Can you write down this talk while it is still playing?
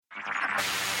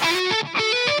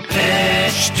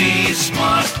HT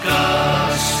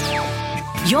Smartcast.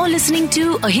 You're listening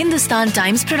to a Hindustan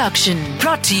Times production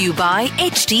brought to you by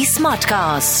HT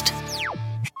Smartcast.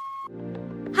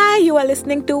 Hi, you are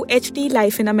listening to HT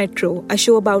Life in a Metro, a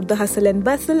show about the hustle and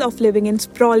bustle of living in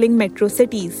sprawling metro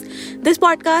cities. This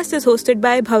podcast is hosted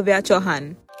by Bhavya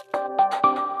Chauhan.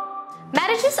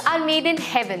 Marriages are made in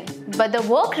heaven, but the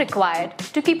work required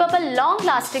to keep up a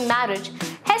long-lasting marriage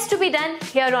has to be done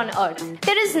here on earth.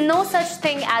 There is no such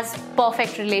thing as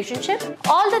perfect relationship.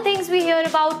 All the things we hear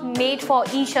about made for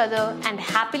each other and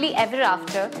happily ever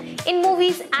after in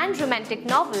movies and romantic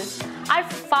novels are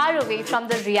far away from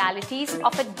the realities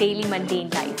of a daily mundane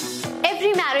life.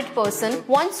 Every married person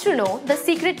wants to know the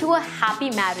secret to a happy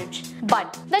marriage.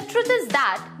 But the truth is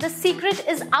that the secret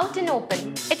is out and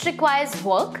open. It requires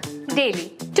work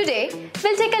daily. Today,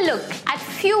 we'll take a look at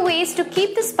few ways to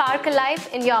keep the spark alive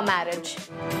in your marriage.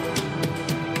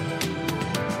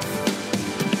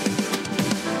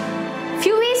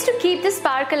 Few ways to keep the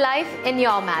spark alive in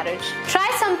your marriage. Try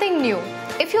something new.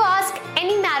 If you ask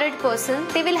any married person,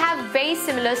 they will have very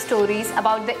similar stories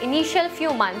about the initial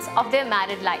few months of their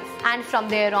married life. And from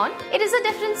there on, it is a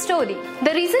different story.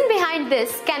 The reason behind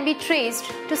this can be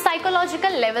traced to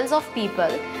psychological levels of people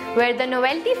where the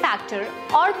novelty factor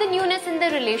or the newness in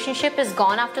the relationship is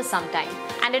gone after some time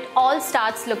and it all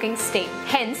starts looking stale.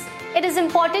 Hence, it is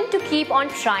important to keep on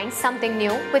trying something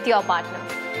new with your partner.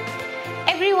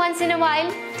 Every once in a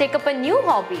while, take up a new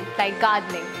hobby like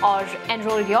gardening or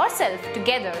enroll yourself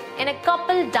together in a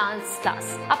couple dance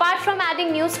class. Apart from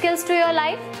adding new skills to your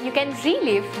life, you can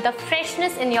relive the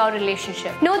freshness in your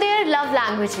relationship. Know their love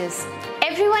languages.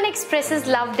 Everyone expresses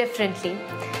love differently,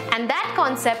 and that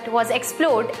concept was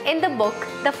explored in the book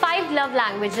The 5 Love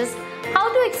Languages: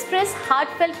 How to Express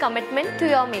Heartfelt Commitment to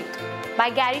Your Mate by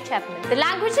Gary Chapman. The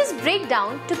languages break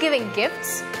down to giving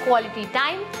gifts, quality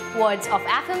time, words of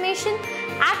affirmation,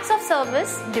 acts of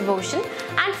service, devotion,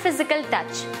 and physical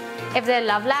touch. If their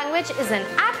love language is an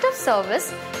act of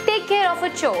service, take care of a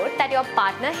chore that your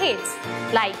partner hates,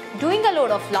 like doing a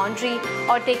load of laundry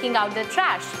or taking out the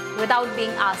trash without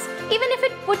being asked. Even if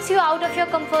it puts you out of your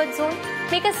comfort zone,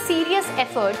 make a serious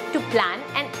effort to plan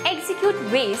and execute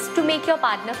ways to make your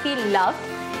partner feel loved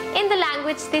in the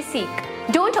language they seek.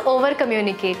 Don't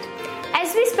over-communicate.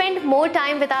 As we spend more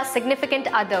time with our significant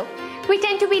other, we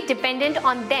tend to be dependent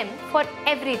on them for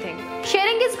everything.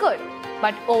 Sharing is good,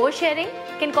 but oversharing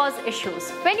can cause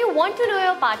issues. When you want to know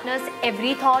your partner's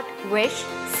every thought, wish,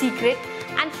 secret,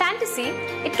 and fantasy,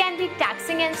 it can be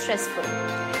taxing and stressful.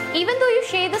 Even though you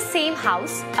share the same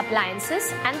house,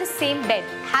 appliances, and the same bed,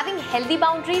 having healthy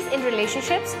boundaries in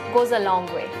relationships goes a long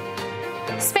way.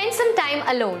 Spend some time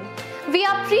alone. We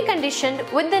are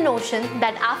preconditioned with the notion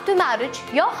that after marriage,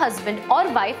 your husband or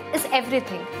wife is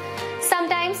everything.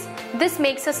 Sometimes this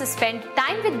makes us spend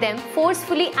time with them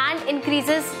forcefully and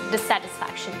increases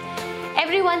dissatisfaction.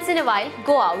 Every once in a while,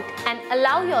 go out and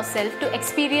allow yourself to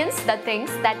experience the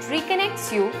things that reconnects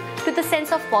you to the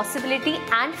sense of possibility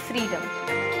and freedom.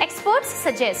 Experts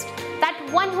suggest that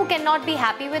one who cannot be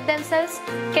happy with themselves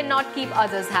cannot keep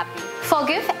others happy.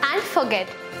 Forgive and forget.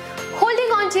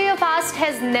 Holding on to your past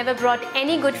has never brought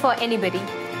any good for anybody.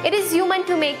 It is human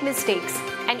to make mistakes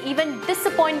and even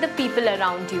disappoint the people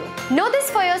around you. Know this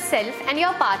for yourself and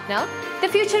your partner. The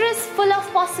future is full of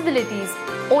possibilities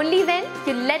only when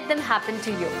you let them happen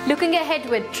to you. Looking ahead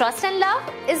with trust and love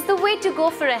is the way to go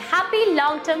for a happy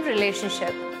long-term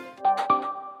relationship.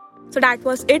 So that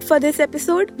was it for this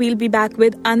episode. We'll be back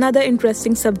with another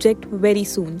interesting subject very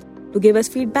soon. To give us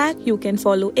feedback, you can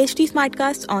follow HT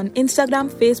Smartcast on Instagram,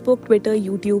 Facebook, Twitter,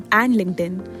 YouTube, and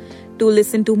LinkedIn. To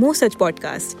listen to more such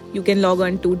podcasts, you can log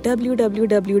on to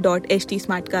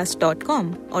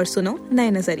www.htsmartcast.com or suno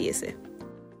naye nazariye se.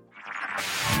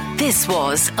 This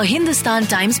was a Hindustan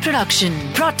Times production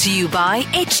brought to you by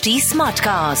HT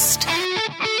Smartcast.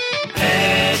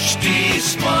 HT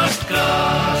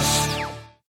Smartcast.